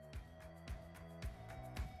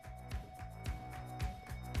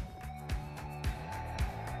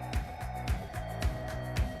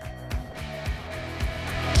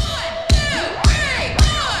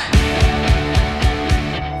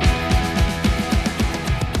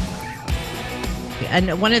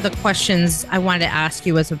And one of the questions I wanted to ask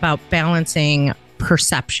you was about balancing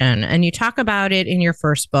perception. And you talk about it in your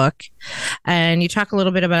first book, and you talk a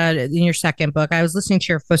little bit about it in your second book. I was listening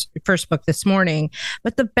to your first book this morning,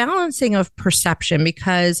 but the balancing of perception,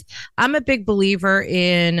 because I'm a big believer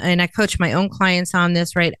in, and I coach my own clients on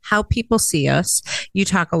this, right? How people see us. You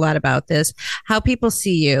talk a lot about this, how people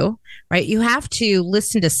see you, right? You have to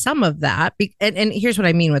listen to some of that. And here's what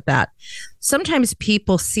I mean with that. Sometimes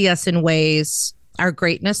people see us in ways, our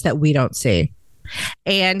greatness, that we don't see.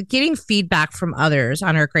 And getting feedback from others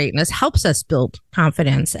on our greatness helps us build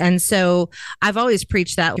confidence. And so I've always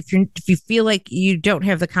preached that if you feel like you don't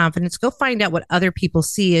have the confidence, go find out what other people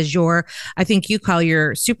see as your, I think you call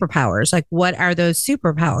your superpowers. Like, what are those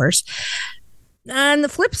superpowers? On the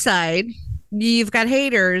flip side, you've got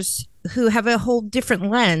haters who have a whole different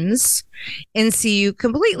lens and see you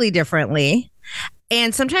completely differently.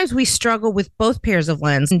 And sometimes we struggle with both pairs of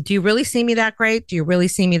lens. Do you really see me that great? Do you really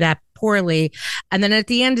see me that poorly? And then at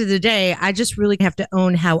the end of the day, I just really have to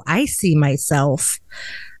own how I see myself.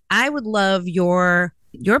 I would love your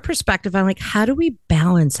perspective on, like, how do we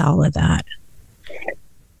balance all of that?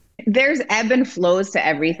 There's ebb and flows to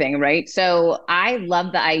everything, right? So I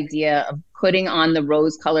love the idea of putting on the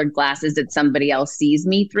rose-colored glasses that somebody else sees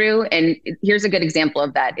me through. And here's a good example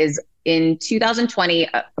of that is in 2020,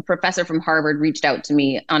 a professor from Harvard reached out to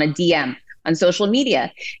me on a DM on social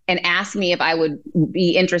media and asked me if I would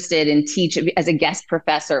be interested in teach as a guest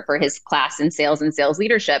professor for his class in sales and sales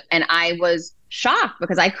leadership. And I was shocked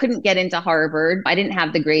because I couldn't get into Harvard. I didn't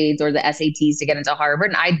have the grades or the SATs to get into Harvard.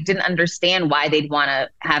 And I didn't understand why they'd want to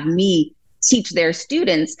have me teach their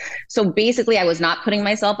students. So basically, I was not putting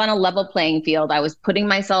myself on a level playing field. I was putting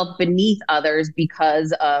myself beneath others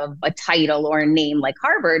because of a title or a name like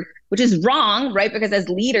Harvard, which is wrong, right? Because as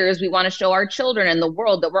leaders, we want to show our children and the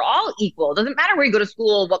world that we're all equal. It doesn't matter where you go to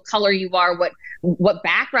school, what color you are, what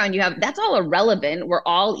background you have. That's all irrelevant. We're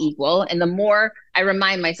all equal. And the more I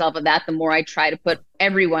remind myself of that, the more I try to put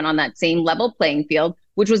everyone on that same level playing field,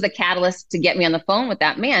 which was the catalyst to get me on the phone with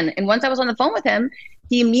that man. And once I was on the phone with him,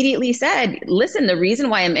 he immediately said, listen, the reason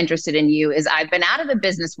why I'm interested in you is I've been out of the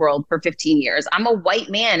business world for 15 years. I'm a white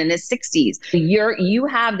man in his 60s. You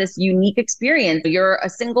have this unique experience. You're a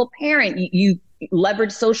single parent. You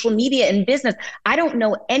leverage social media in business. I don't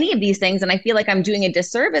know any of these things. And I feel like I'm doing a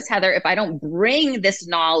disservice, Heather, if I don't bring this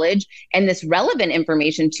knowledge and this relevant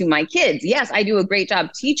information to my kids. Yes, I do a great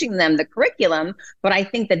job teaching them the curriculum, but I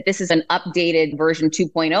think that this is an updated version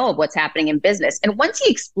 2.0 of what's happening in business. And once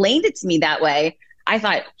he explained it to me that way, I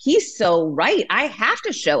thought, he's so right. I have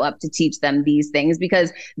to show up to teach them these things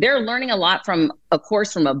because they're learning a lot from a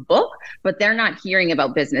course from a book, but they're not hearing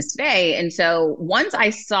about business today. And so once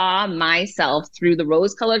I saw myself through the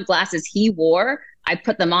rose-colored glasses he wore, I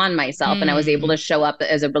put them on myself and I was able to show up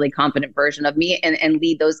as a really confident version of me and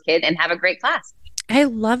lead those kids and have a great class. I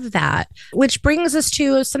love that. Which brings us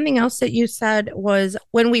to something else that you said was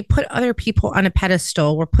when we put other people on a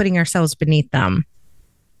pedestal, we're putting ourselves beneath them.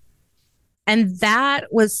 And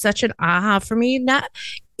that was such an aha for me.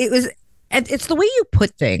 It's the way you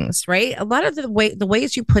put things, right? A lot of the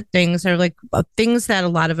ways you put things are like things that a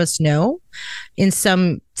lot of us know to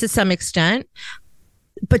some extent,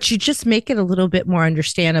 but you just make it a little bit more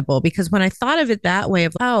understandable. Because when I thought of it that way,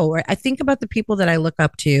 I think about the people that I look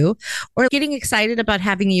up to, or getting excited about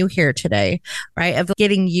having you here today, right? Of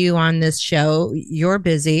getting you on this show. You're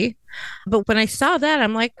busy. But when I saw that,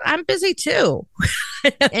 I'm like, I'm busy too.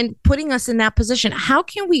 And putting us in that position, how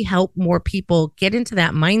can we help more people get into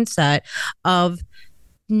that mindset of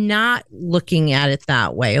not looking at it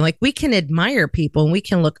that way? Like, we can admire people and we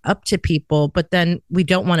can look up to people, but then we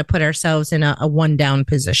don't want to put ourselves in a one down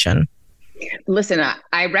position. Listen,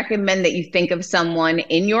 I recommend that you think of someone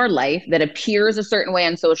in your life that appears a certain way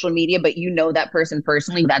on social media, but you know that person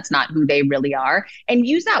personally, that's not who they really are. And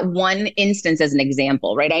use that one instance as an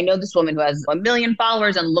example, right? I know this woman who has 1 million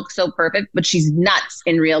followers and looks so perfect, but she's nuts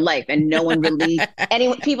in real life. And no one really,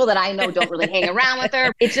 people that I know don't really hang around with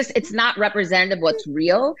her. It's not representative of what's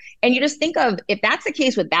real. And you just think of, if that's the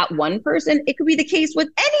case with that one person, it could be the case with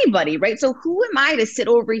anybody, right? So who am I to sit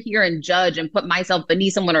over here and judge and put myself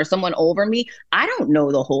beneath someone or someone over me? I don't know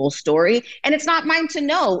the whole story, and it's not mine to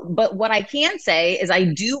know. But what I can say is I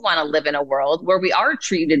do want to live in a world where we are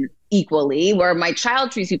treated equally, where my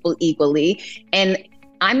child treats people equally. And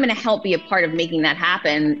I'm going to help be a part of making that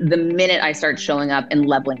happen the minute I start showing up and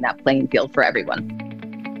leveling that playing field for everyone.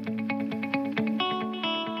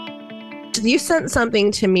 You sent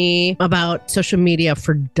something to me about social media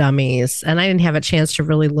for dummies, and I didn't have a chance to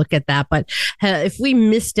really look at that. But if we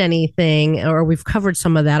missed anything, or we've covered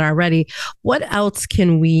some of that already, what else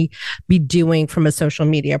can we be doing from a social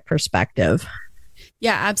media perspective?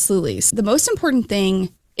 Yeah, absolutely. So the most important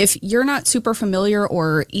thing, if you're not super familiar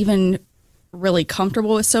or even really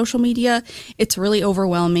comfortable with social media, it's really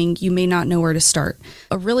overwhelming. You may not know where to start.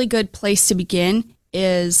 A really good place to begin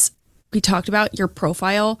is, we talked about your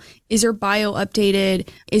profile. Is your bio updated?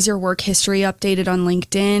 Is your work history updated on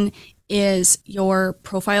LinkedIn? Is your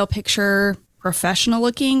profile picture professional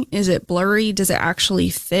looking? Is it blurry? Does it actually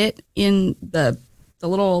fit in the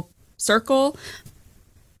little circle?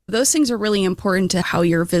 Those things are really important to how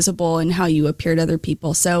you're visible and how you appear to other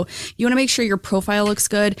people. So you want to make sure your profile looks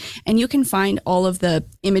good, and you can find all of the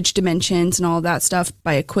image dimensions and all of that stuff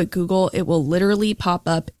by a quick Google. It will literally pop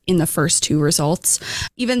up in the first 2 results.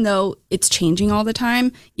 Even though it's changing all the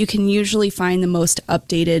time, you can usually find the most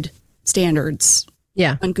updated standards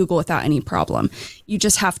on Google without any problem. You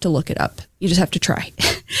just have to look it up. You just have to try.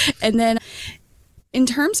 And then in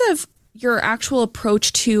terms of your actual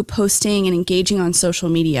approach to posting and engaging on social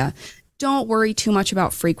media, don't worry too much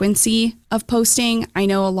about frequency of posting. I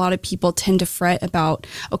know a lot of people tend to fret about,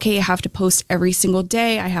 okay, I have to post every single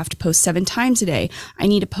day. I have to post 7 times a day. I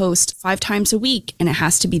need to post 5 times a week, and it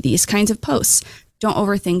has to be these kinds of posts. Don't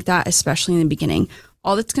overthink that, especially in the beginning.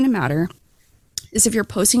 All that's going to matter is if you're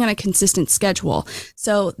posting on a consistent schedule.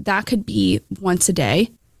 So that could be once a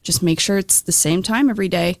day. Just make sure it's the same time every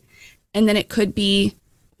day. And then it could be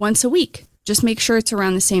once a week. Just make sure it's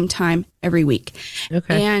around the same time every week.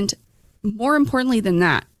 Okay. And more importantly than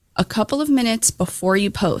that, a couple of minutes before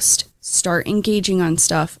you post, start engaging on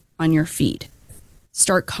stuff on your feed.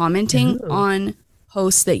 Start commenting on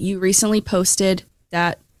posts that you recently posted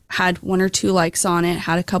that had 1 or 2 likes on it,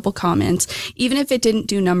 had a couple comments. Even if it didn't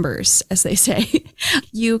do numbers, as they say,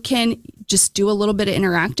 you can just do a little bit of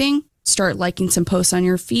interacting. Start liking some posts on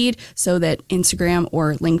your feed so that Instagram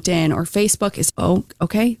or LinkedIn or Facebook is, oh,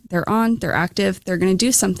 okay, they're on, they're active, they're going to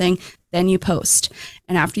do something. Then you post.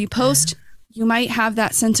 And after you post, you might have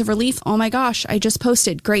that sense of relief. Oh my gosh, I just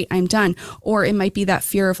posted. Great, I'm done. Or it might be that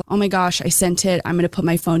fear of, oh my gosh, I sent it. I'm going to put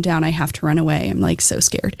my phone down. I have to run away. I'm like so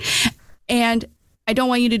scared. And I don't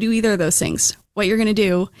want you to do either of those things. What you're going to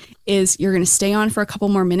do is you're going to stay on for a couple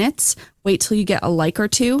more minutes, wait till you get a like or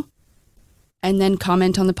 2, and then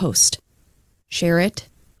comment on the post. Share it,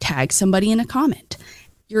 tag somebody in a comment.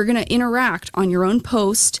 You're going to interact on your own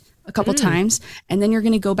post a couple times, and then you're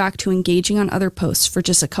going to go back to engaging on other posts for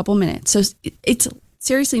just a couple minutes. So it's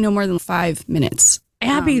seriously no more than 5 minutes.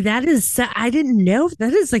 Abby, that is, I didn't know.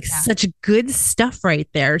 That is like such good stuff right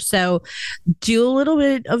there. So do a little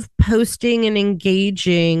bit of posting and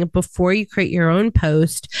engaging before you create your own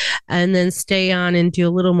post, and then stay on and do a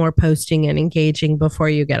little more posting and engaging before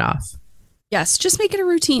you get off. Yes, just make it a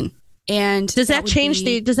routine. And does that change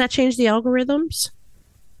the algorithms?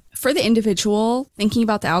 For the individual, thinking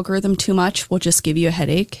about the algorithm too much will just give you a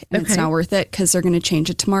headache, and it's not worth it because they're going to change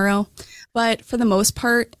it tomorrow. But for the most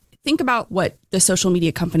part, think about what the social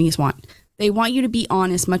media companies want. They want you to be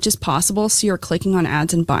on as much as possible, so you're clicking on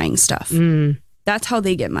ads and buying stuff. That's how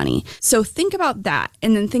they get money. So think about that,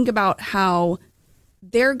 and then think about how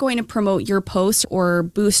they're going to promote your post or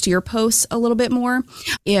boost your posts a little bit more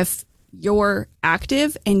if you're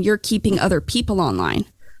active and you're keeping other people online.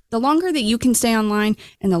 The longer that you can stay online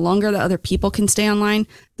and the longer that other people can stay online,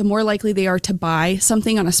 the more likely they are to buy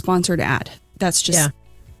something on a sponsored ad. That's just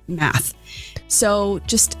math. So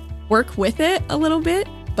just work with it a little bit,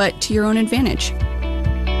 but to your own advantage.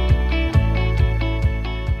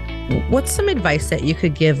 What's some advice that you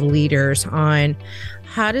could give leaders on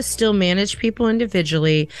how to still manage people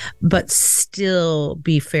individually, but still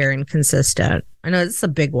be fair and consistent? I know it's a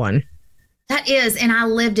big one. That is, and I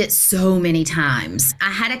lived it so many times. I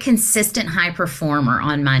had a consistent high performer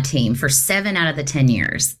on my team for 7 out of the 10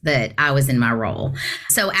 years that I was in my role.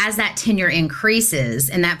 So as that tenure increases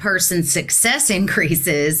and that person's success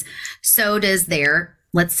increases, so does their,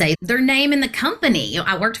 let's say, their name in the company.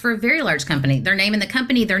 I worked for a very large company. Their name in the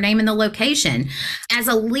company, their name in the location. As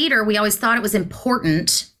a leader, we always thought it was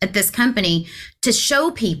important at this company to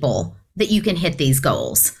show people that you can hit these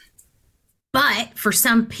goals. But for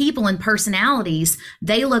some people and personalities,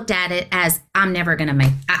 they looked at it as, I'm never going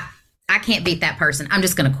to I can't beat that person. I'm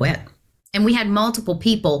just going to quit. And we had multiple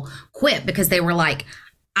people quit because they were like,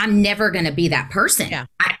 I'm never going to be that person. Yeah.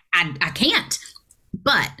 I can't.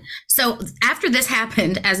 But so after this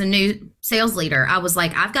happened as a new sales leader, I was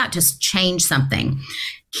like, I've got to change something.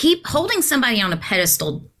 Keep holding somebody on a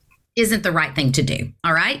pedestal isn't the right thing to do.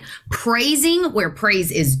 All right. Praising where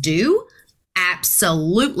praise is due.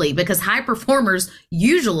 Absolutely, because high performers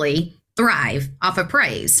usually thrive off of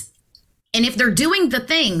praise. And if they're doing the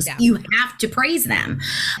things, you have to praise them.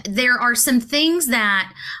 There are some things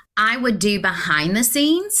that I would do behind the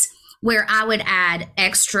scenes where I would add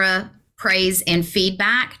extra praise and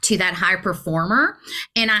feedback to that high performer.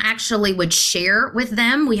 And I actually would share with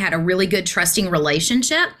them. We had a really good trusting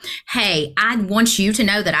relationship. Hey, I want you to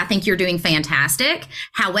know that I think you're doing fantastic.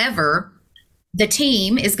 However, the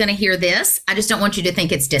team is going to hear this. I just don't want you to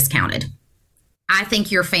think it's discounted. I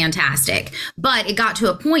think you're fantastic. But it got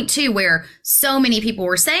to a point too where so many people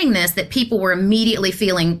were saying this that people were immediately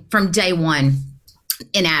feeling from day one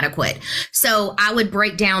inadequate. So I would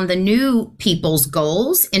break down the new people's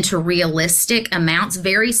goals into realistic amounts,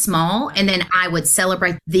 very small, and then I would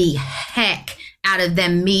celebrate the heck out of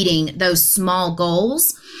them meeting those small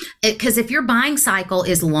goals. Because if your buying cycle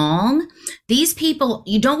is long, these people,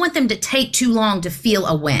 you don't want them to take too long to feel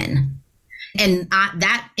a win. And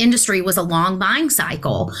that industry was a long buying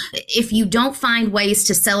cycle. If you don't find ways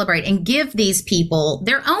to celebrate and give these people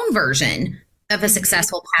their own version of a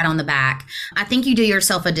successful pat on the back, I think you do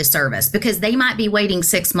yourself a disservice, because they might be waiting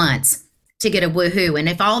 6 months to get a woohoo. And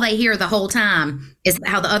if all they hear the whole time is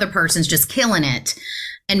how the other person's just killing it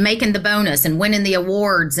and making the bonus and winning the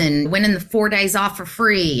awards and winning the 4 days off for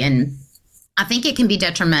free, and I think it can be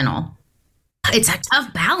detrimental. It's a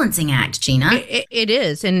tough balancing act, Gina. It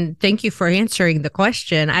is. And thank you for answering the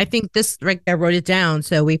question. I think this, right, I wrote it down,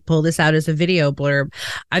 so we pull this out as a video blurb.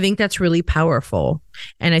 I think that's really powerful.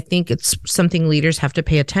 And I think it's something leaders have to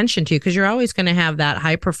pay attention to, because you're always going to have that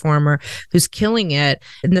high performer who's killing it.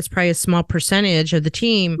 And that's probably a small percentage of the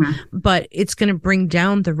team, but it's going to bring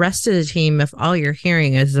down the rest of the team if all you're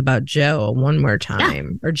hearing is about Joe one more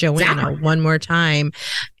time, or Joanna one more time.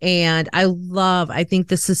 And I think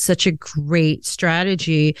this is such a great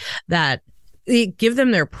strategy that give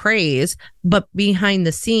them their praise, but behind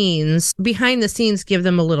the scenes, give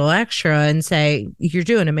them a little extra and say, you're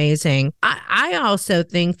doing amazing. I also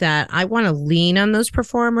think that I want to lean on those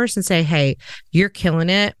performers and say, hey, you're killing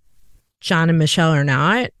it. John and Michelle are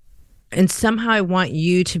not. And somehow I want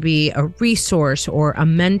you to be a resource or a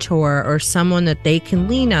mentor or someone that they can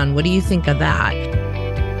lean on. What do you think of that?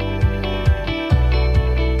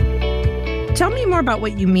 Tell me more about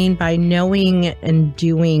what you mean by knowing and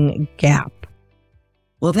doing gap.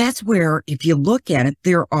 Well, that's where, if you look at it,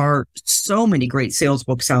 there are so many great sales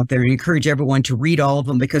books out there. I encourage everyone to read all of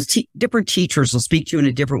them, because different teachers will speak to you in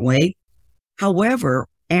a different way. However,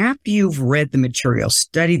 after you've read the material,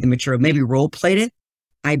 studied the material, maybe role played it,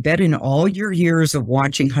 I bet in all your years of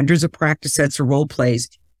watching hundreds of practice sets or role plays,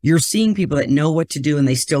 you're seeing people that know what to do and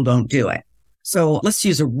they still don't do it. So let's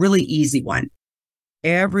use a really easy one.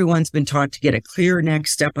 Everyone's been taught to get a clear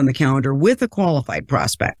next step on the calendar with a qualified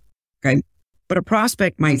prospect. Okay. But a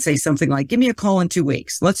prospect might say something like, give me a call in 2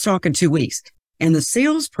 weeks. Let's talk in 2 weeks. And the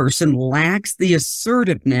salesperson lacks the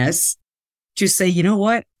assertiveness to say, you know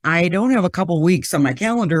what? I don't have a couple weeks on my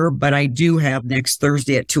calendar, but I do have next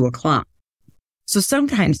Thursday at 2:00. So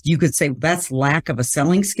sometimes you could say that's lack of a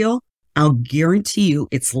selling skill. I'll guarantee you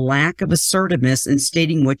it's lack of assertiveness in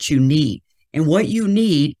stating what you need. And what you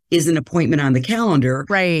need is an appointment on the calendar.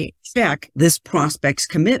 Right. Check this prospect's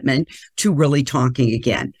commitment to really talking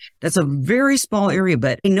again. That's a very small area,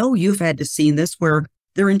 but I know you've had to see this where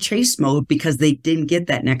they're in chase mode because they didn't get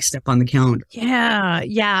that next step on the calendar.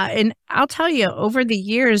 Yeah. And I'll tell you, over the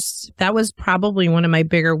years, that was probably one of my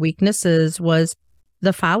bigger weaknesses, was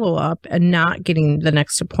the follow-up and not getting the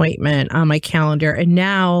next appointment on my calendar. And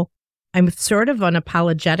now I'm sort of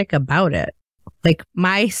unapologetic about it. Like,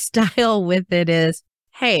 my style with it is,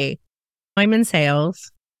 hey, I'm in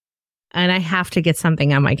sales and I have to get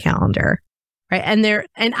something on my calendar. Right.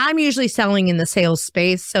 And I'm usually selling in the sales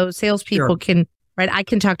space. So salespeople can, right, I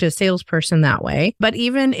can talk to a salesperson that way. But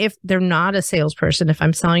even if they're not a salesperson, if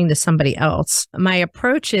I'm selling to somebody else, my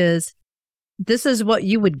approach is, this is what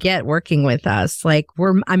you would get working with us. Like,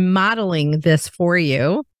 I'm modeling this for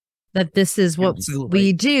you, that this is what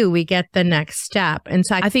we do. We get the next step. And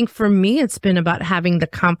so I think for me, it's been about having the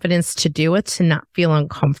confidence to do it, to not feel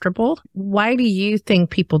uncomfortable. Why do you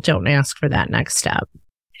think people don't ask for that next step?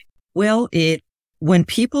 Well, when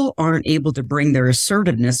people aren't able to bring their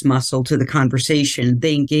assertiveness muscle to the conversation,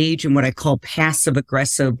 they engage in what I call passive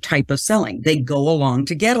aggressive type of selling. They go along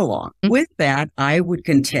to get along. Mm-hmm. With that, I would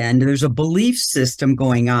contend there's a belief system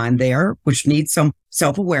going on there, which needs some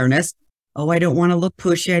self-awareness. Oh, I don't want to look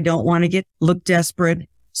pushy. I don't want to look desperate.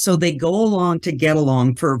 So they go along to get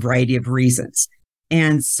along for a variety of reasons.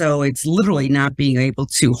 And so it's literally not being able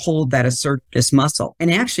to hold that assertiveness muscle.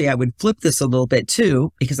 And actually, I would flip this a little bit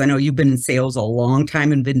too, because I know you've been in sales a long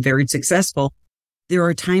time and been very successful. There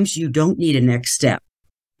are times you don't need a next step.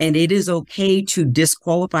 And it is okay to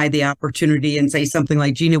disqualify the opportunity and say something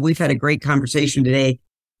like, Gina, we've had a great conversation today,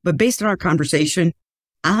 but based on our conversation,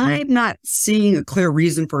 I'm not seeing a clear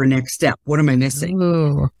reason for a next step. What am I missing?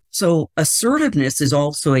 Ooh. So assertiveness is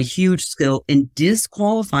also a huge skill in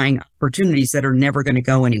disqualifying opportunities that are never going to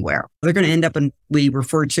go anywhere. They're going to end up in, we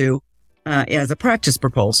refer to as a practice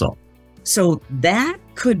proposal. So that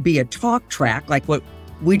could be a talk track like what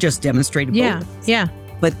we just demonstrated. Yeah. Yeah.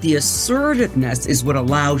 But the assertiveness is what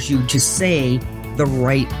allows you to say the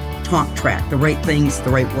right talk track, the right things, the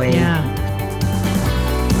right way. Yeah.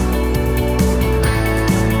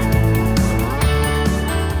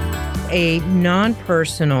 A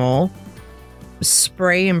non-personal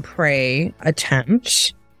spray and pray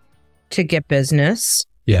attempt to get business.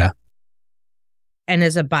 Yeah. And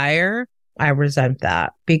as a buyer, I resent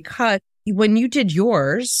that, because when you did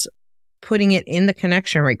yours, putting it in the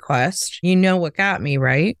connection request, you know what got me,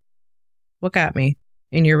 right? What got me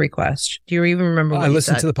in your request? Do you even remember what I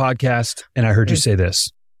listened to the podcast and I heard you say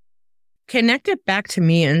this. Connect it back to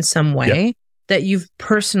me in some way, that you've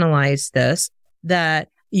personalized this, that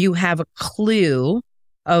you have a clue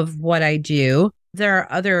of what I do. There are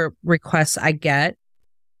other requests I get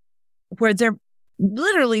where they're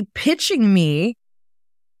literally pitching me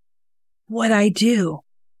what I do.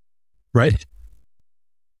 Right.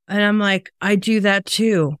 And I'm like, I do that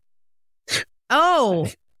too. Oh,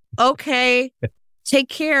 okay. Take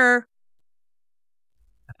care.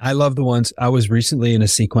 I love the ones. I was recently in a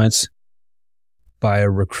sequence by a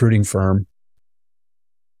recruiting firm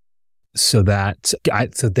so that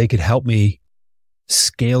so they could help me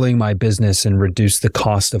scaling my business and reduce the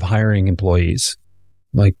cost of hiring employees.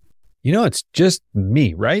 Like, it's just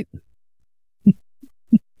me, right?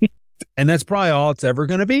 And that's probably all it's ever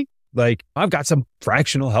going to be. Like, I've got some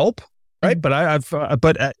fractional help, right?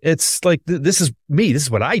 But it's like, this is me. This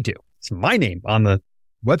is what I do. It's my name on the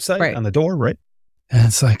website, right, on the door, right? And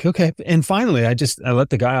it's like, okay. And finally, I let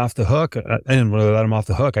the guy off the hook. I didn't really let him off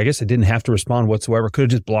the hook. I guess I didn't have to respond whatsoever. Could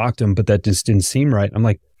have just blocked him, but that just didn't seem right. I'm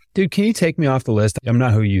like, dude, can you take me off the list? I'm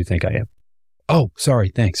not who you think I am. Oh, sorry.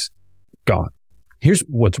 Thanks. Gone. Here's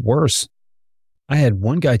what's worse. I had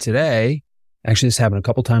one guy today, actually this happened a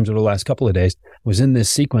couple times over the last couple of days, was in this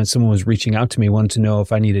sequence. Someone was reaching out to me, wanted to know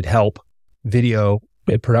if I needed help, video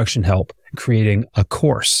production help, creating a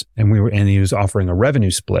course. And he was offering a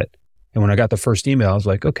revenue split. And when I got the first email, I was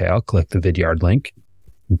like, okay, I'll click the Vidyard link.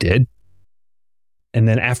 Did. And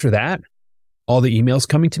then after that, all the emails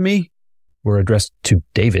coming to me were addressed to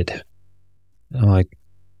David. I'm like,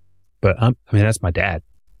 but that's my dad.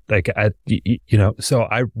 Like, so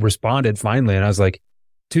I responded finally and I was like,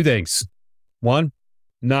 two things. One,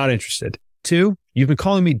 not interested. Two, you've been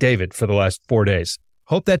calling me David for the last 4 days.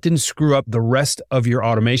 Hope that didn't screw up the rest of your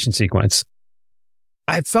automation sequence.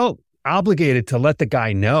 I felt obligated to let the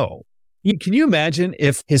guy know. Can you imagine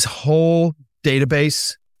if his whole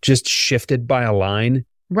database just shifted by a line?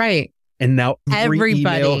 Right. And now every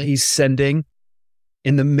email he's sending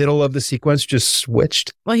in the middle of the sequence just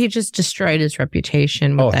switched. Well, he just destroyed his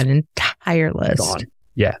reputation with that entire list. Gone.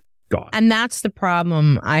 Yeah, gone. And that's the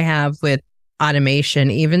problem I have with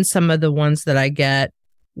automation. Even some of the ones that I get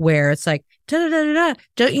where it's like, da-da-da-da-da,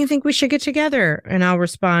 don't you think we should get together? And I'll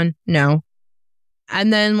respond, no.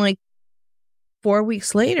 And then like 4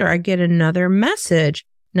 weeks later, I get another message,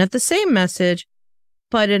 not the same message,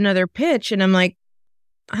 but another pitch. And I'm like,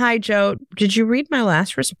 hi, Joe, did you read my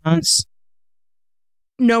last response?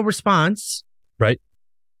 No response. Right.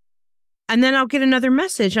 And then I'll get another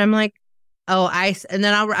message. I'm like,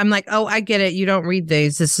 I'm like, oh, I get it. You don't read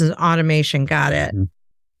these. This is automation. Got it.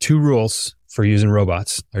 2 rules for using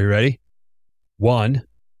robots. Are you ready? 1,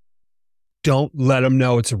 don't let them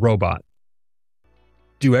know it's a robot.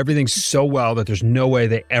 Do everything so well that there's no way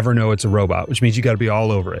they ever know it's a robot, which means you got to be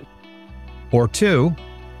all over it. Or 2,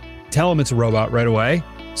 tell them it's a robot right away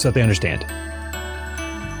so that they understand.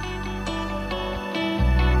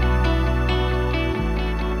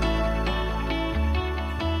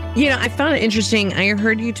 I found it interesting. I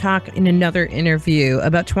heard you talk in another interview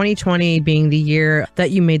about 2020 being the year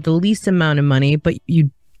that you made the least amount of money, but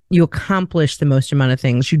you accomplished the most amount of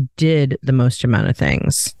things. You did the most amount of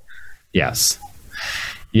things. Yes,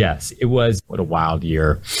 it was. What a wild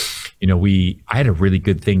year. I had a really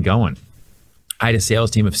good thing going. I had a sales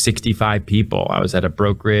team of 65 people. I was at a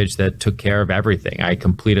brokerage that took care of everything. I had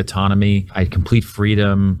complete autonomy. I had complete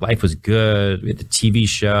freedom. Life was good. We had the TV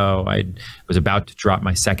show. I was about to drop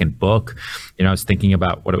my second book. I was thinking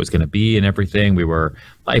about what it was going to be and everything.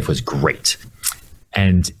 Life was great.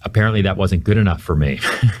 And apparently that wasn't good enough for me.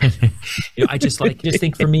 I just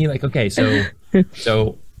think for me, okay,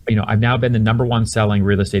 so I've now been the number 1 selling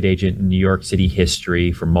real estate agent in New York City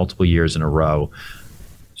history for multiple years in a row.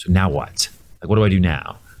 So now what? What do I do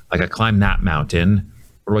now? I climb that mountain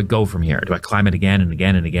Where do I go from here? Do I climb it again and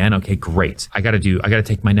again and again? Okay, great. I got to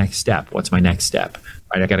take my next step. What's my next step?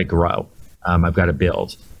 Right? I got to grow. I've got to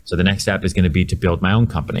build. So the next step is going to be to build my own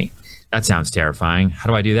company. That sounds terrifying. How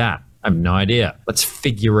do I do that? I have no idea. Let's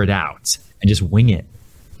figure it out and just wing it.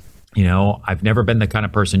 I've never been the kind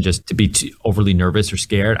of person just to be too overly nervous or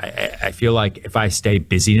scared. I feel like if I stay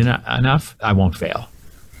busy enough, I won't fail.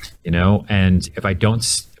 And if I don't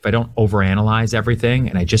overanalyze everything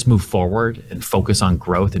and I just move forward and focus on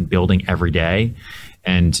growth and building every day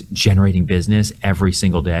and generating business every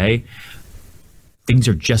single day, things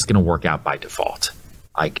are just going to work out by default.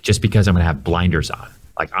 Like just because I'm going to have blinders on,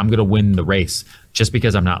 like I'm going to win the race just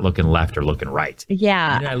because I'm not looking left or looking right.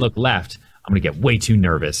 Yeah. And I look left, I'm going to get way too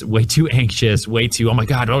nervous, way too anxious, oh my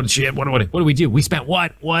God, oh shit, what do we do? We spent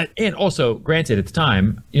what? And also, granted, at the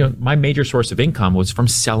time, my major source of income was from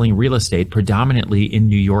selling real estate predominantly in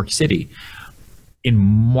New York City. In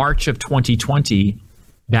March of 2020,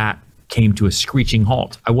 that came to a screeching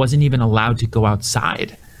halt. I wasn't even allowed to go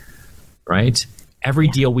outside, right? Every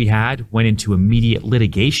deal we had went into immediate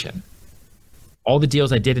litigation. All the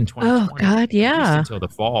deals I did in 2020, oh God, yeah, until the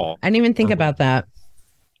fall. I didn't even think about that.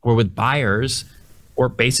 Or with buyers, or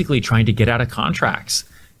basically trying to get out of contracts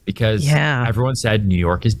because everyone said New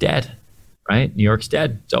York is dead, right? New York's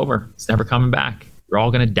dead. It's over. It's never coming back. We're all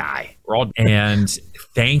going to die. And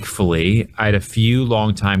thankfully, I had a few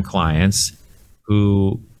longtime clients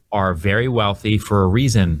who are very wealthy for a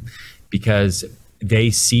reason, because they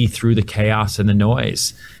see through the chaos and the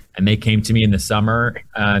noise. And they came to me in the summer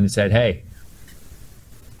and said, hey,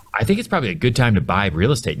 I think it's probably a good time to buy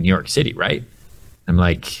real estate in New York City, right? I'm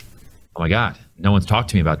like, oh my God, no one's talked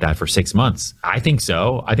to me about that for 6 months. I think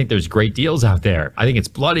so. I think there's great deals out there. I think it's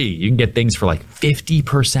bloody. You can get things for like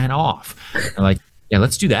 50% off. I'm like, yeah,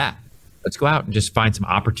 let's do that. Let's go out and just find some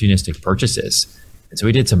opportunistic purchases. And so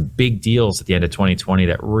we did some big deals at the end of 2020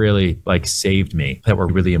 that really saved me, that were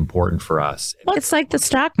really important for us. Well, it's like the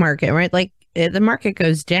stock market, right? Like the market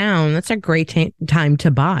goes down. That's a great time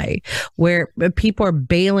to buy, where people are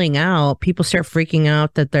bailing out. People start freaking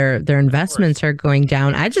out that their investments are going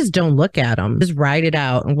down. I just don't look at them. Just ride it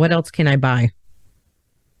out. And what else can I buy?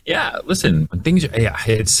 Yeah, listen, when things are,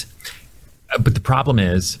 but the problem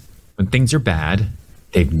is when things are bad,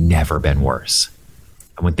 they've never been worse.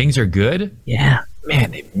 And when things are good,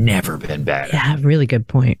 man, they've never been better. Yeah, really good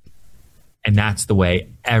point. And that's the way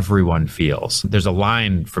everyone feels. There's a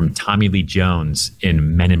line from Tommy Lee Jones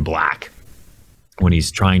in Men in Black when he's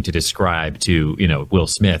trying to describe to, Will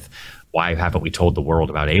Smith, why haven't we told the world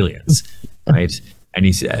about aliens, right? And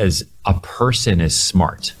he says, a person is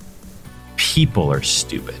smart. People are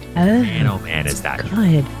stupid. Man, oh man, is that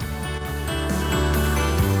good.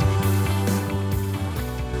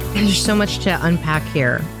 There's so much to unpack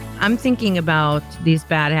here. I'm thinking about these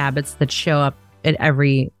bad habits that show up at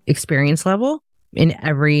every experience level, in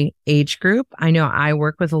every age group. I know I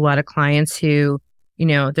work with a lot of clients who,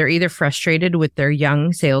 they're either frustrated with their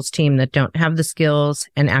young sales team that don't have the skills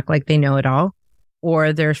and act like they know it all,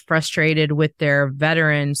 or they're frustrated with their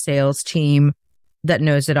veteran sales team that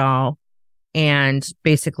knows it all. And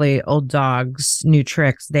basically old dogs, new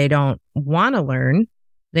tricks. They don't want to learn.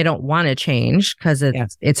 They don't want to change because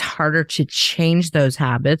it's harder to change those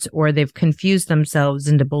habits, or they've confused themselves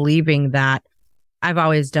into believing that I've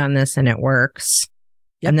always done this and it works.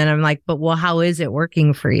 Yep. And then I'm like, but how is it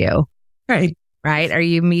working for you? Right. Right. Are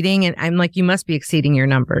you meeting? And I'm like, you must be exceeding your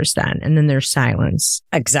numbers then. And then there's silence.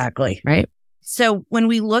 Exactly. Right. So when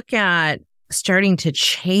we look at starting to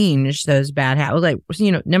change those bad habits,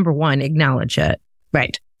 number one, acknowledge it.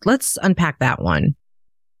 Right. Let's unpack that one.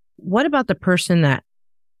 What about the person that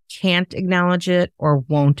can't acknowledge it or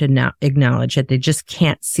won't acknowledge it? They just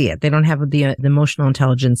can't see it. They don't have the emotional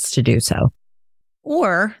intelligence to do so.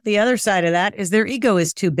 Or the other side of that is their ego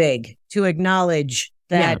is too big to acknowledge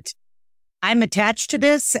that I'm attached to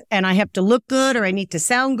this and I have to look good, or I need to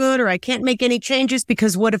sound good, or I can't make any changes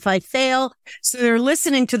because what if I fail? So they're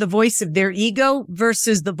listening to the voice of their ego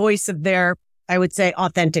versus the voice of their, I would say,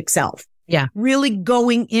 authentic self. Yeah. Really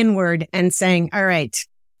going inward and saying, all right,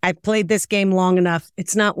 I've played this game long enough.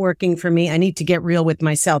 It's not working for me. I need to get real with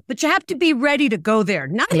myself. But you have to be ready to go there.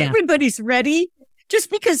 Not everybody's ready. Just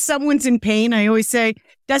because someone's in pain, I always say,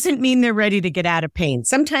 doesn't mean they're ready to get out of pain.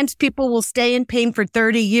 Sometimes people will stay in pain for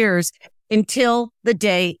 30 years until the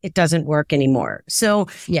day it doesn't work anymore. So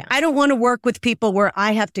I don't want to work with people where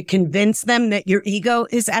I have to convince them that your ego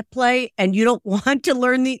is at play and you don't want to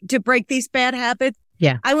learn to break these bad habits.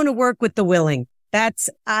 Yeah. I want to work with the willing. That's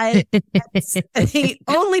the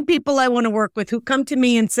only people I want to work with, who come to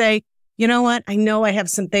me and say, you know what? I know I have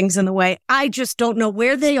some things in the way. I just don't know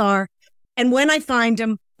where they are. And when I find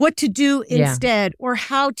them, what to do instead, or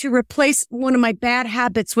how to replace one of my bad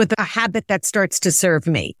habits with a habit that starts to serve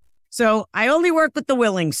me. So I only work with the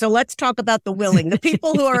willing. So let's talk about the willing, the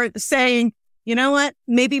people who are saying, you know what,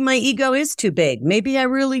 maybe my ego is too big. Maybe I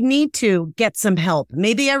really need to get some help.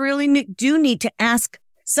 Maybe I really do need to ask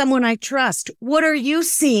someone I trust. What are you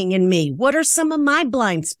seeing in me? What are some of my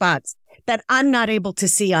blind spots that I'm not able to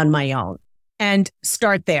see on my own? And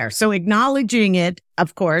start there. So acknowledging it,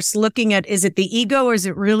 of course, looking at, is it the ego or is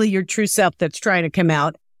it really your true self that's trying to come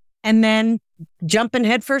out? And then jumping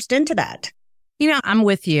headfirst into that. You know, I'm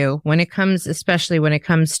with you when it comes, especially when it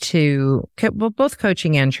comes to both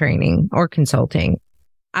coaching and training or consulting.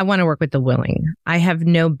 I want to work with the willing. I have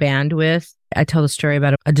no bandwidth. I tell the story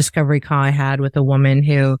about a discovery call I had with a woman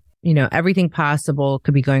who, you know, everything possible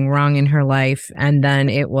could be going wrong in her life. And then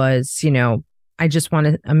it was, you know, I just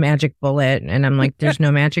wanted a magic bullet. And I'm like, there's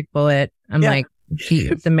no magic bullet. I'm like,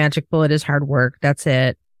 the magic bullet is hard work. That's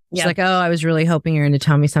it. She's like, oh, I was really hoping you're going to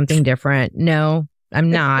tell me something different. No, I'm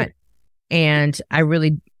not. And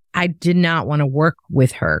I did not want to work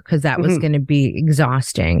with her because that was going to be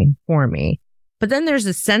exhausting for me. But then there's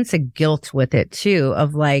a sense of guilt with it too,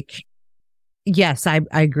 of like, yes, I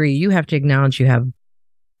agree. You have to acknowledge you have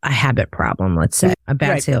a habit problem, let's say, a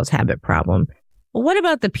bad sales habit problem. But what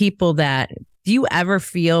about the people that, do you ever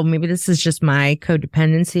feel, maybe this is just my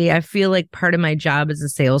codependency, I feel like part of my job as a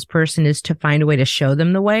salesperson is to find a way to show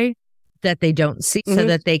them the way that they don't see so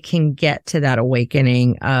that they can get to that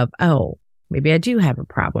awakening of, oh, maybe I do have a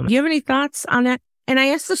problem. Do you have any thoughts on that? And I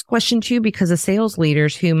ask this question too, because of sales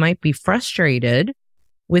leaders who might be frustrated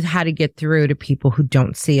with how to get through to people who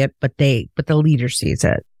don't see it, but the leader sees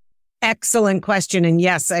it. Excellent question. And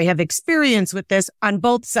yes, I have experience with this on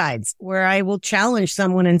both sides where I will challenge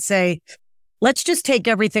someone and say, let's just take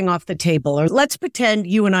everything off the table, or let's pretend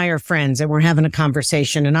you and I are friends and we're having a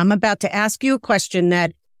conversation. And I'm about to ask you a question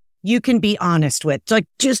that you can be honest with. Like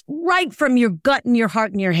just right from your gut and your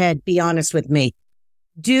heart and your head, be honest with me.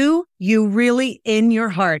 Do you really in your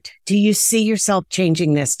heart, do you see yourself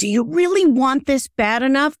changing this? Do you really want this bad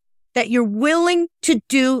enough that you're willing to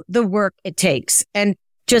do the work it takes? And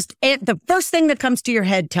just the first thing that comes to your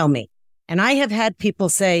head, tell me. And I have had people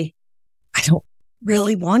say, I don't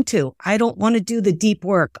really want to. I don't want to do the deep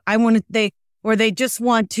work. They just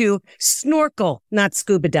want to snorkel, not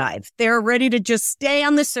scuba dive. They're ready to just stay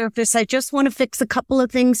on the surface. I just want to fix a couple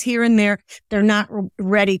of things here and there. They're not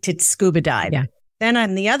ready to scuba dive. Yeah. Then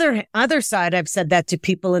on the other side, I've said that to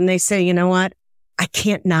people and they say, you know what? I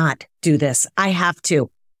can't not do this. I have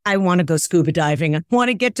to. I want to go scuba diving. I want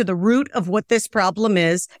to get to the root of what this problem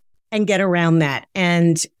is and get around that.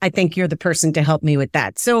 And I think you're the person to help me with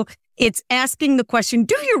that. So it's asking the question,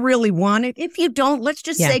 do you really want it? If you don't, let's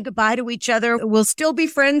just say goodbye to each other. We'll still be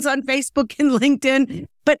friends on Facebook and LinkedIn,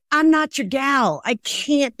 but I'm not your gal. I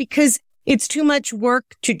can't, because it's too much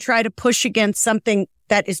work to try to push against something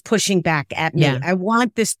that is pushing back at me. I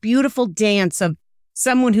want this beautiful dance of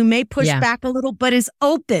someone who may push back a little, but is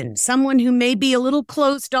open. Someone who may be a little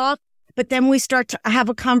closed off, but then we start to have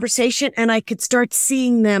a conversation and I could start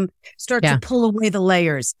seeing them start to pull away the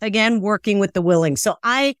layers. Again, working with the willing. So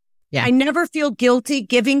I never feel guilty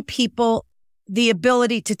giving people the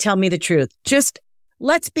ability to tell me the truth. Just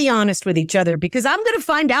let's be honest with each other, because I'm going to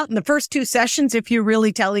find out in the first 2 sessions if you're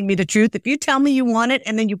really telling me the truth. If you tell me you want it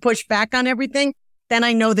and then you push back on everything, then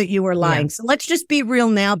I know that you are lying. So let's just be real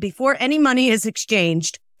now before any money is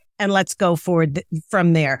exchanged, and let's go forward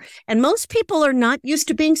from there. And most people are not used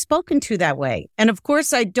to being spoken to that way. And of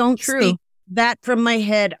course, I don't speak that from my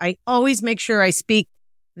head. I always make sure I speak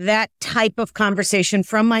that type of conversation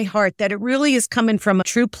from my heart, that it really is coming from a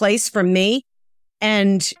true place from me.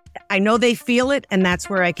 And I know they feel it. And that's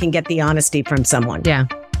where I can get the honesty from someone. Yeah.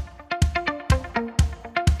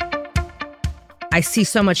 I see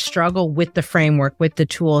so much struggle with the framework, with the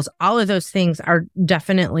tools. All of those things are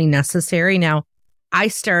definitely necessary. Now, I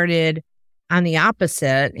started on the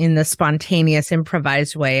opposite, in the spontaneous,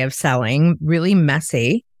 improvised way of selling, really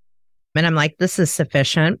messy. And I'm like, this is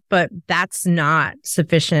sufficient, but that's not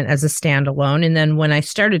sufficient as a standalone. And then when I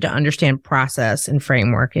started to understand process and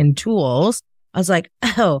framework and tools, I was like,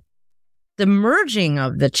 oh, the merging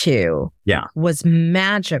of the two was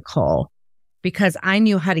magical, because I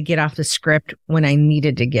knew how to get off the script when I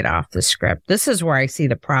needed to get off the script. This is where I see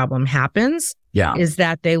the problem happens. Is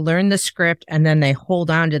that they learn the script and then they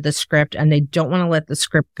hold on to the script and they don't want to let the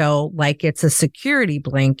script go like it's a security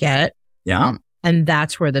blanket. And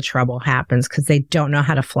that's where the trouble happens, because they don't know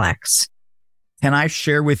how to flex. Can I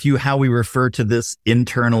share with you how we refer to this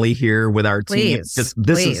internally here with our team? Because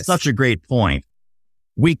this is such a great point.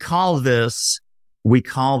 We call this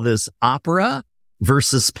opera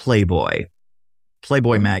versus Playboy.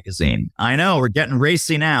 Playboy magazine. I know, we're getting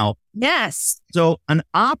racy now. Yes. So an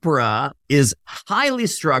opera is highly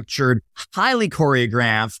structured, highly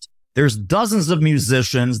choreographed. There's dozens of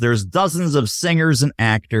musicians. There's dozens of singers and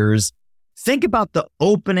actors. Think about the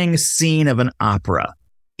opening scene of an opera.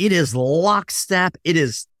 It is lockstep. It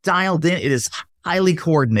is dialed in. It is highly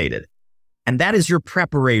coordinated. And that is your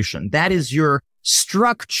preparation. That is your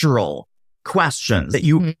structural questions that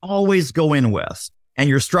you always go in with and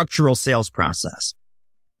your structural sales process.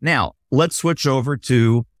 Now, let's switch over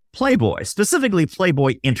to Playboy, specifically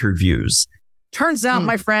Playboy interviews. Turns out,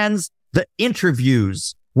 my friends, the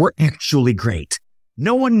interviews were actually great.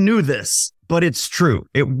 No one knew this, but it's true.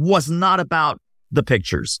 It was not about the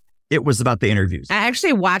pictures. It was about the interviews. I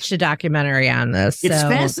actually watched a documentary on this. It's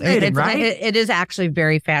fascinating, right? It is actually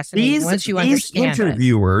very fascinating once you understand these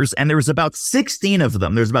interviewers, and there was about 16 of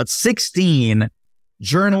them. There's about 16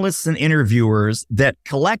 journalists and interviewers that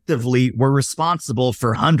collectively were responsible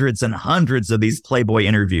for hundreds and hundreds of these Playboy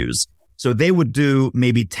interviews. So they would do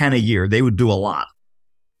maybe 10 a year. They would do a lot.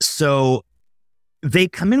 So they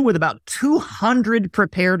come in with about 200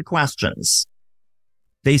 prepared questions.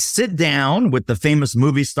 They sit down with the famous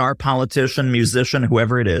movie star, politician, musician,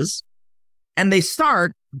 whoever it is, and they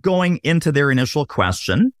start going into their initial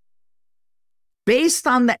question based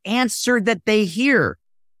on the answer that they hear.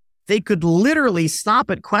 They could literally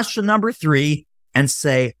stop at question number 3 and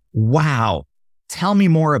say, wow, tell me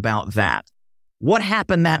more about that. What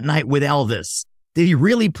happened that night with Elvis? Did he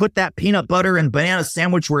really put that peanut butter and banana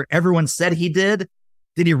sandwich where everyone said he did?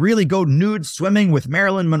 Did he really go nude swimming with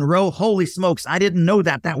Marilyn Monroe? Holy smokes, I didn't know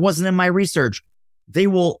that. That wasn't in my research. They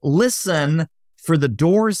will listen for the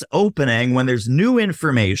doors opening when there's new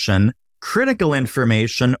information, critical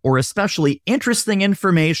information, or especially interesting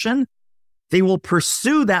information. They will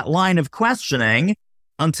pursue that line of questioning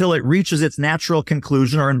until it reaches its natural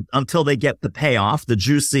conclusion or until they get the payoff, the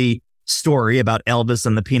juicy story about Elvis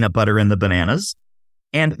and the peanut butter and the bananas.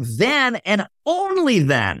 And then, and only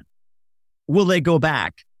then, will they go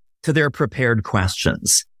back to their prepared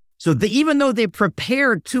questions. So even though they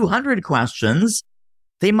prepared 200 questions,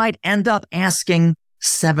 they might end up asking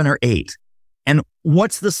 7 or 8. And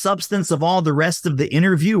what's the substance of all the rest of the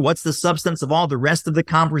interview? What's the substance of all the rest of the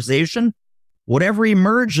conversation? Whatever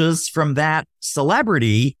emerges from that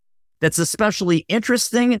celebrity that's especially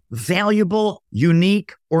interesting, valuable,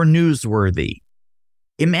 unique, or newsworthy.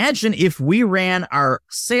 Imagine if we ran our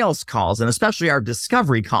sales calls, and especially our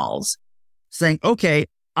discovery calls, saying, okay,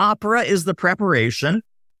 opera is the preparation.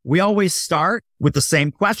 We always start with the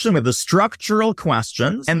same question, with the structural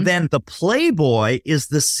questions. And then the Playboy is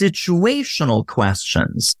the situational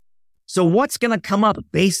questions. So what's going to come up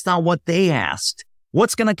based on what they asked?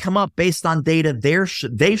 What's going to come up based on data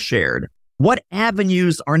they shared? What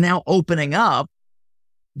avenues are now opening up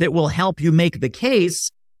that will help you make the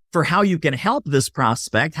case for how you can help this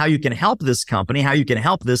prospect, how you can help this company, how you can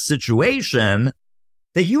help this situation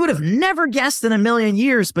that you would have never guessed in a million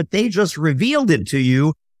years, but they just revealed it to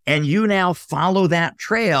you, and you now follow that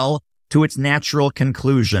trail to its natural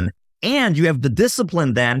conclusion. And you have the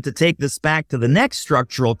discipline then to take this back to the next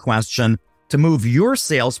structural question to move your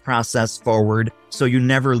sales process forward so you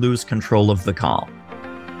never lose control of the call.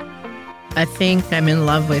 I think I'm in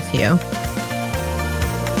love with you.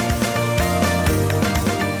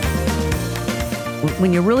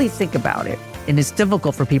 When you really think about it, and it's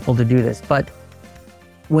difficult for people to do this, but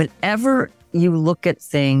whenever you look at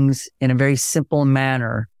things in a very simple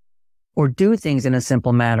manner or do things in a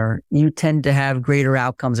simple manner, you tend to have greater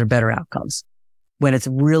outcomes or better outcomes when it's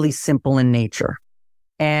really simple in nature.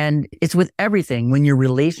 And it's with everything. When your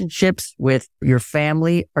relationships with your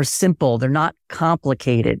family are simple, they're not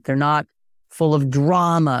complicated, they're not full of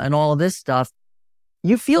drama and all of this stuff,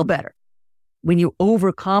 you feel better. When you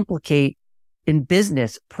overcomplicate in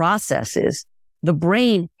business processes, the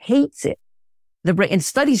brain hates it. And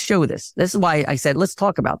studies show this. This is why I said, let's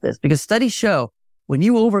talk about this, because studies show when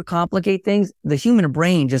you overcomplicate things, the human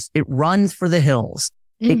brain it runs for the hills.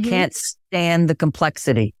 It can't stand the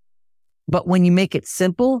complexity. But when you make it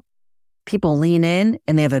simple, people lean in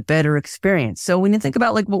and they have a better experience. So when you think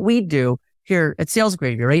about like what we do here at Sales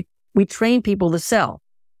Gravy, right? We train people to sell.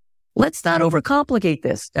 Let's not overcomplicate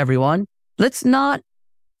this, everyone. Let's not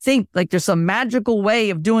think like there's some magical way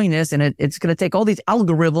of doing this and it's going to take all these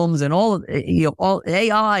algorithms and all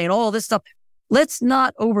AI and all this stuff. Let's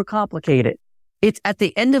not overcomplicate it. It's at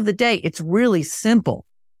the end of the day, it's really simple.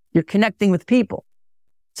 You're connecting with people.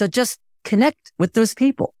 So just connect with those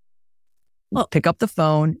people. Well, pick up the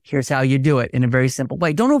phone. Here's how you do it in a very simple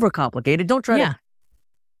way. Don't overcomplicate it. Don't try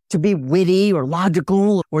to to be witty or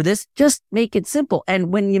logical or this. Just make it simple.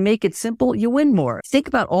 And when you make it simple, you win more. Think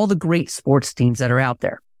about all the great sports teams that are out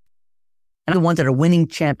there and the ones that are winning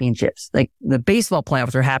championships. Like the baseball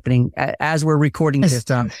playoffs are happening as we're recording this.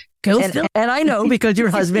 And I know because your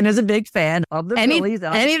husband is a big fan of the Phillies.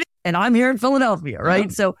 And I'm here in Philadelphia, right?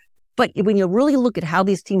 Yeah. So, but when you really look at how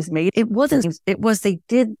these teams made, it was they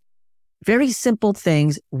did very simple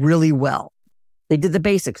things really well. They did the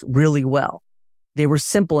basics really well. They were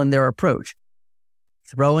simple in their approach.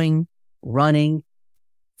 Throwing, running,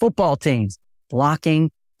 football teams,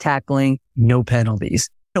 blocking, tackling, no penalties.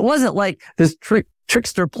 It wasn't like this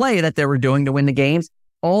trickster play that they were doing to win the games,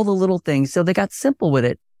 all the little things. So they got simple with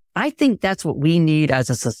it. I think that's what we need as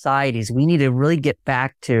a society is we need to really get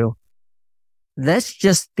back to, let's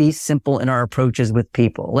just be simple in our approaches with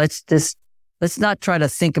people. Let's not try to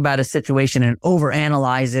think about a situation and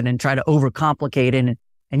overanalyze it and try to overcomplicate it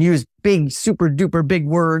and use big, super duper big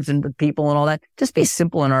words and people and all that. Just be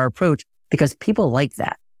simple in our approach because people like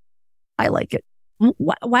that. I like it.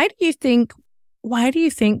 Why do you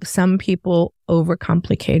think some people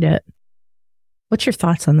overcomplicate it? What's your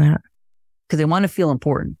thoughts on that? Because they want to feel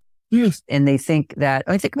important. Yes. And they think that,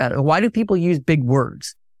 think about it. Why do people use big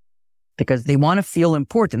words? Because they want to feel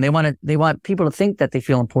important. They want people to think that they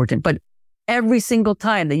feel important. But every single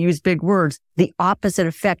time they use big words, the opposite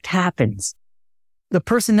effect happens. The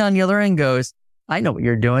person on the other end goes, I know what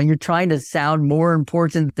you're doing. You're trying to sound more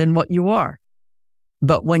important than what you are.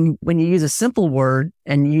 But when you use a simple word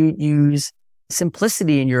and you use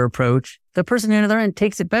simplicity in your approach, the person on the other end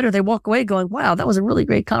takes it better. They walk away going, wow, that was a really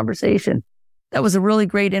great conversation. That was a really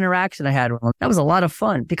great interaction I had with them. That was a lot of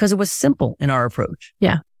fun because it was simple in our approach.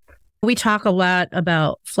 Yeah. We talk a lot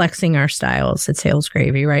about flexing our styles at Sales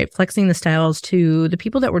Gravy, right? Flexing the styles to the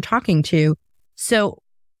people that we're talking to. So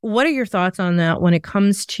what are your thoughts on that when it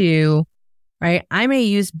comes to, right? I may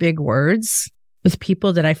use big words with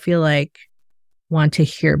people that I feel like want to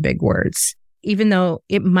hear big words, even though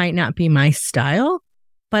it might not be my style,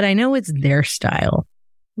 but I know it's their style.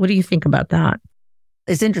 What do you think about that?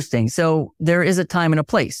 It's interesting. So there is a time and a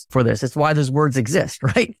place for this. It's why those words exist,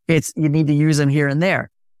 right? You need to use them here and there.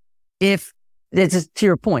 If it's just to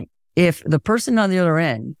your point, if the person on the other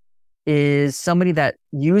end is somebody that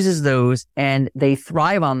uses those and they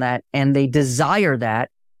thrive on that and they desire that,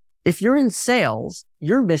 if you're in sales,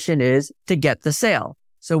 your mission is to get the sale.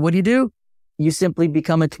 So what do? You simply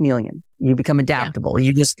become a chameleon. You become adaptable. Yeah.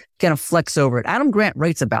 You just kind of flex over it. Adam Grant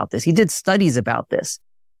writes about this. He did studies about this.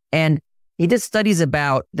 And he did studies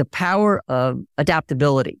about the power of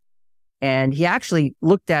adaptability. And he actually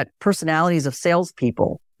looked at personalities of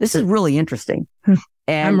salespeople. This is really interesting.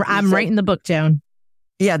 And I'm writing the book down.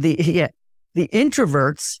 Yeah. The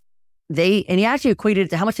introverts, and he actually equated it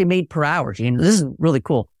to how much they made per hour, Gene. This is really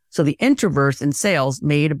cool. So the introverts in sales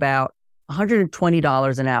made about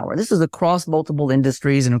 $120 an hour. This is across multiple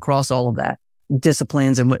industries and across all of that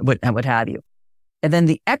disciplines and what have you. And then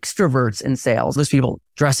the extroverts in sales, those people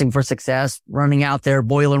dressing for success, running out there,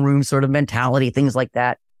 boiler room sort of mentality, things like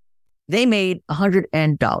that. They made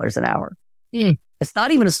 $100 an hour. Mm. It's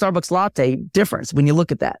not even a Starbucks latte difference when you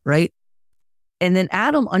look at that, right? And then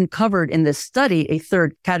Adam uncovered in this study a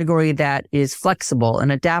third category that is flexible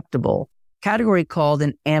and adaptable, category called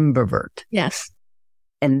an ambivert. Yes.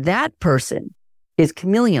 And that person is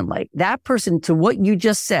chameleon-like. That person, to what you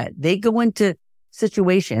just said, they go into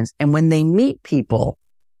situations and when they meet people,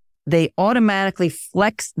 they automatically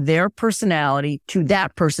flex their personality to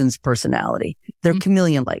that person's personality. They're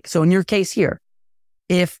chameleon-like. So in your case here,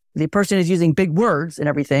 if the person is using big words and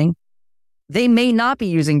everything, they may not be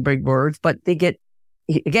using big words, but they get,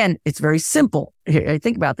 again, it's very simple.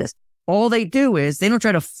 Think about this. All they do is they don't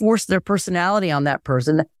try to force their personality on that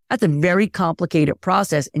person. That's a very complicated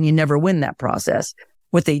process and you never win that process.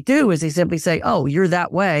 What they do is they simply say, oh, you're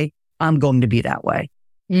that way. I'm going to be that way.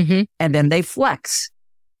 Mm-hmm. And then they flex.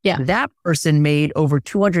 Yeah. That person made over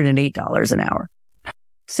 $208 an hour.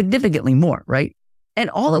 Significantly more, right? And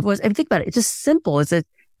all it was, and think about it, it's just simple. It's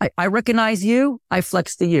I recognize you, I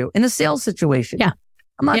flex to you. In a sales situation. Yeah.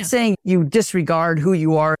 I'm not saying you disregard who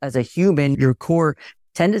you are as a human, your core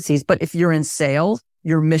tendencies, but if you're in sales,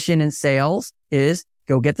 your mission in sales is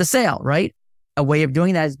go get the sale, right? A way of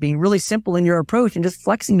doing that is being really simple in your approach and just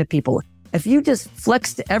flexing to people. If you just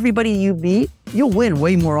flex to everybody you meet, you'll win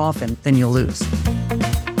way more often than you'll lose.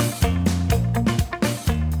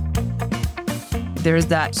 There's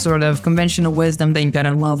that sort of conventional wisdom that you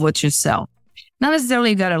gotta love what you sell. Not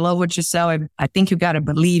necessarily you gotta love what you sell. I think you gotta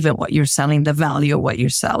believe in what you're selling, the value of what you're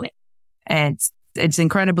selling. And it's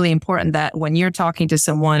incredibly important that when you're talking to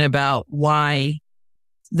someone about why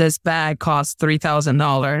this bag costs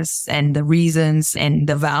 $3,000 and the reasons and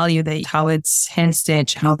the value how it's hand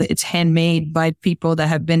stitched, how it's handmade by people that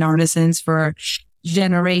have been artisans for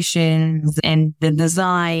generations, and the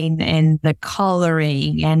design and the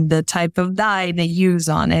coloring and the type of dye they use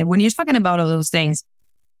on it. When you're talking about all those things,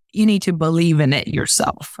 you need to believe in it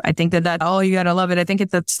yourself. I think that, oh, you got to love it. I think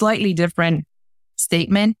it's a slightly different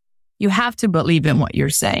statement. You have to believe in what you're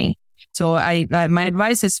saying. So my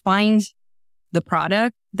advice is find the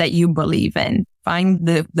product that you believe in. Find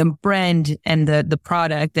the brand and the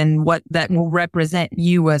product and what that will represent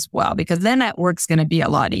you as well, because then that work's going to be a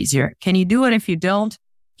lot easier. Can you do it? If you don't,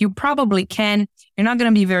 you probably can. You're not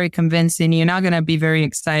going to be very convincing. You're not going to be very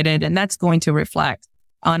excited. And that's going to reflect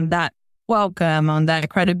on that welcome, on that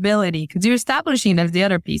credibility, because you're establishing, that's the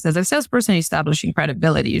other piece. As a salesperson, you're establishing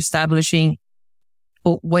credibility, you're establishing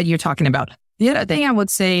what you're talking about. The other thing I would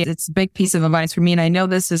say, it's a big piece of advice for me, and I know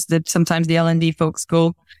this is that sometimes the L&D folks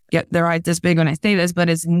get their eyes this big when I say this, but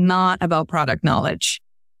it's not about product knowledge.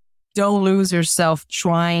 Don't lose yourself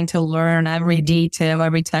trying to learn every detail,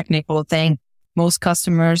 every technical thing. Most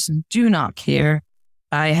customers do not care.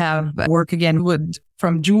 I have work again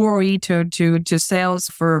from jewelry to sales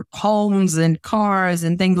for homes and cars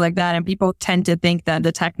and things like that. And people tend to think that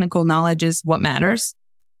the technical knowledge is what matters.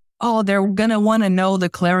 Oh, they're going to want to know the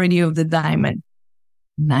clarity of the diamond.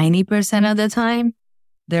 90% of the time,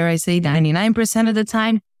 dare I say 99% of the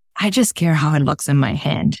time, I just care how it looks in my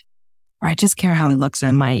hand, or I just care how it looks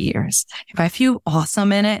in my ears. If I feel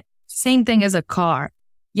awesome in it, same thing as a car.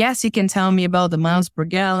 Yes, you can tell me about the miles per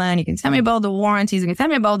gallon. You can tell me about the warranties. You can tell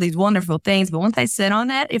me about these wonderful things. But once I sit on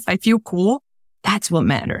that, if I feel cool, that's what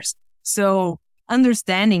matters. So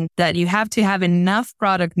understanding that you have to have enough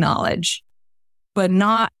product knowledge, but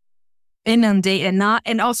not inundate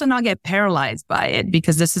and also not get paralyzed by it,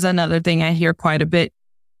 because this is another thing I hear quite a bit.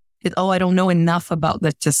 I don't know enough about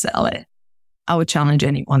this to sell it. I would challenge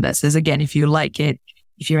anyone that says, again, if you like it,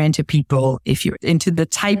 if you're into people, if you're into the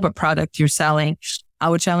type of product you're selling, I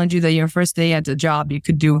would challenge you that your first day at the job, you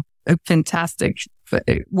could do a fantastic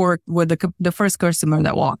work with the first customer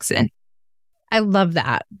that walks in. I love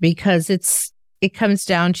that, because it comes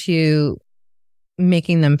down to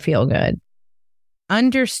making them feel good.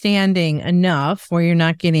 Understanding enough where you're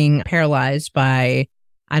not getting paralyzed by,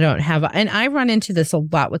 and I run into this a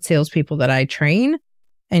lot with salespeople that I train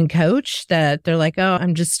and coach, that they're like, oh,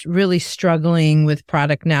 I'm just really struggling with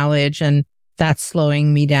product knowledge and that's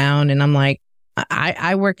slowing me down. And I'm like,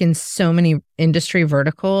 I work in so many industry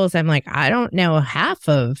verticals. I'm like, I don't know half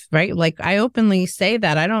of, right? Like I openly say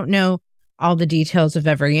that I don't know all the details of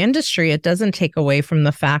every industry. It doesn't take away from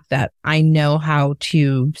the fact that I know how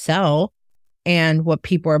to sell. And what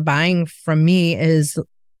people are buying from me is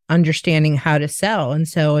understanding how to sell. And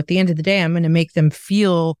so at the end of the day, I'm going to make them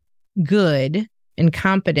feel good and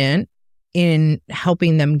competent in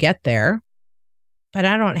helping them get there. But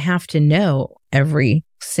I don't have to know every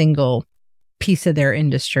single piece of their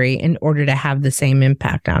industry in order to have the same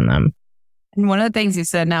impact on them. And one of the things you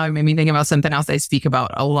said now, it made me think about something else I speak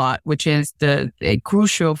about a lot, which is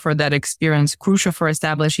crucial for that experience, crucial for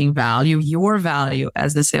establishing value. Your value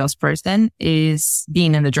as the salesperson is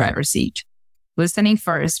being in the driver's seat. Listening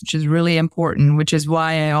first, which is really important, which is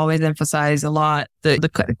why I always emphasize a lot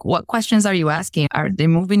what questions are you asking? Are they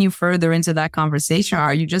moving you further into that conversation? Or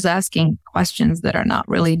are you just asking questions that are not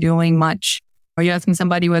really doing much? Are you asking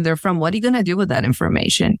somebody where they're from? What are you going to do with that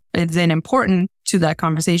information? Is it important to that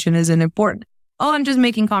conversation? Is it important? Oh, I'm just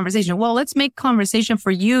making conversation. Well, let's make conversation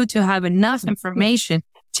for you to have enough information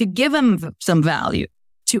to give them some value,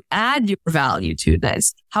 to add your value to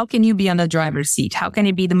this. How can you be on the driver's seat? How can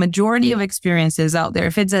it be the majority of experiences out there?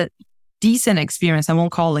 If it's a decent experience, I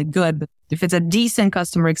won't call it good, but if it's a decent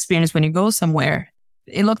customer experience when you go somewhere,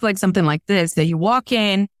 it looks like something like this, that you walk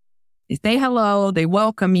in, they say hello, they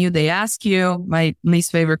welcome you, they ask you my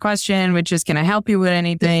least favorite question, which is, can I help you with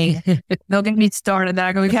anything? They'll get me started.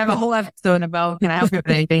 We have a whole episode about, can I help you with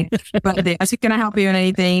anything? But they ask you, can I help you with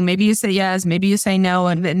anything? Maybe you say yes, maybe you say no.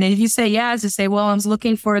 And then if you say yes, you say, well, I was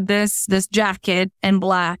looking for this jacket and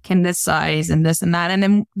black and this size and this and that. And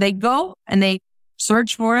then they go and they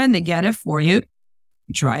search for it and they get it for you.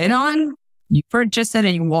 You try it on, you purchase it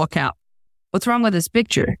and you walk out. What's wrong with this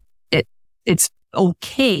picture? It's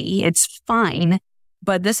okay, it's fine,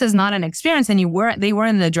 but this is not an experience, and they were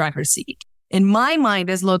in the driver's seat. In my mind,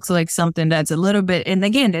 this looks like something that's a little bit, and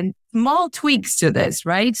again, small tweaks to this,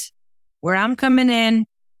 right? Where I'm coming in,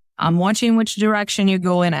 I'm watching which direction you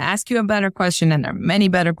go in, I ask you a better question, and there are many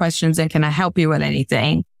better questions, and can I help you with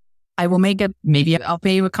anything? I will maybe I'll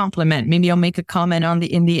pay you a compliment. Maybe I'll make a comment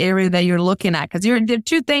in the area that you're looking at. Cause there are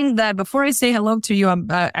two things that before I say hello to you,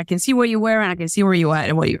 I can see what you wear and I can see where you're at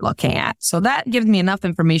and what you're looking at. So that gives me enough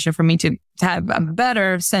information for me to have a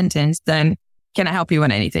better sentence than can I help you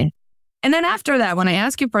in anything? And then after that, when I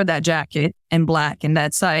ask you for that jacket in black and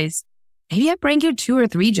that size, maybe I bring you 2 or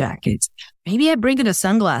 3 jackets. Maybe I bring you the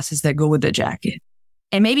sunglasses that go with the jacket.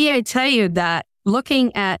 And maybe I tell you that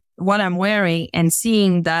looking at what I'm wearing and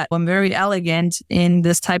seeing that I'm very elegant in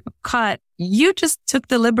this type of cut, you just took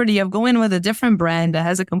the liberty of going with a different brand that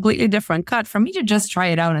has a completely different cut for me to just try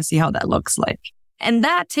it out and see how that looks like. And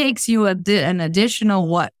that takes you an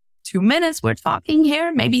additional, 2 minutes? We're talking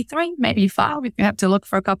here, maybe 3, maybe 5, if you have to look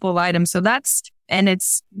for a couple of items. So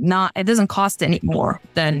it doesn't cost any more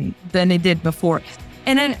than it did before.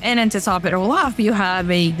 And then to top it all off, you have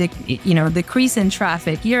the decrease in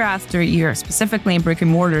traffic year after year, specifically in brick and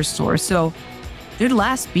mortar stores. So there are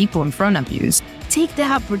less people in front of you. Take the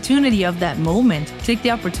opportunity of that moment. Take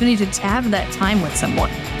the opportunity to have that time with someone.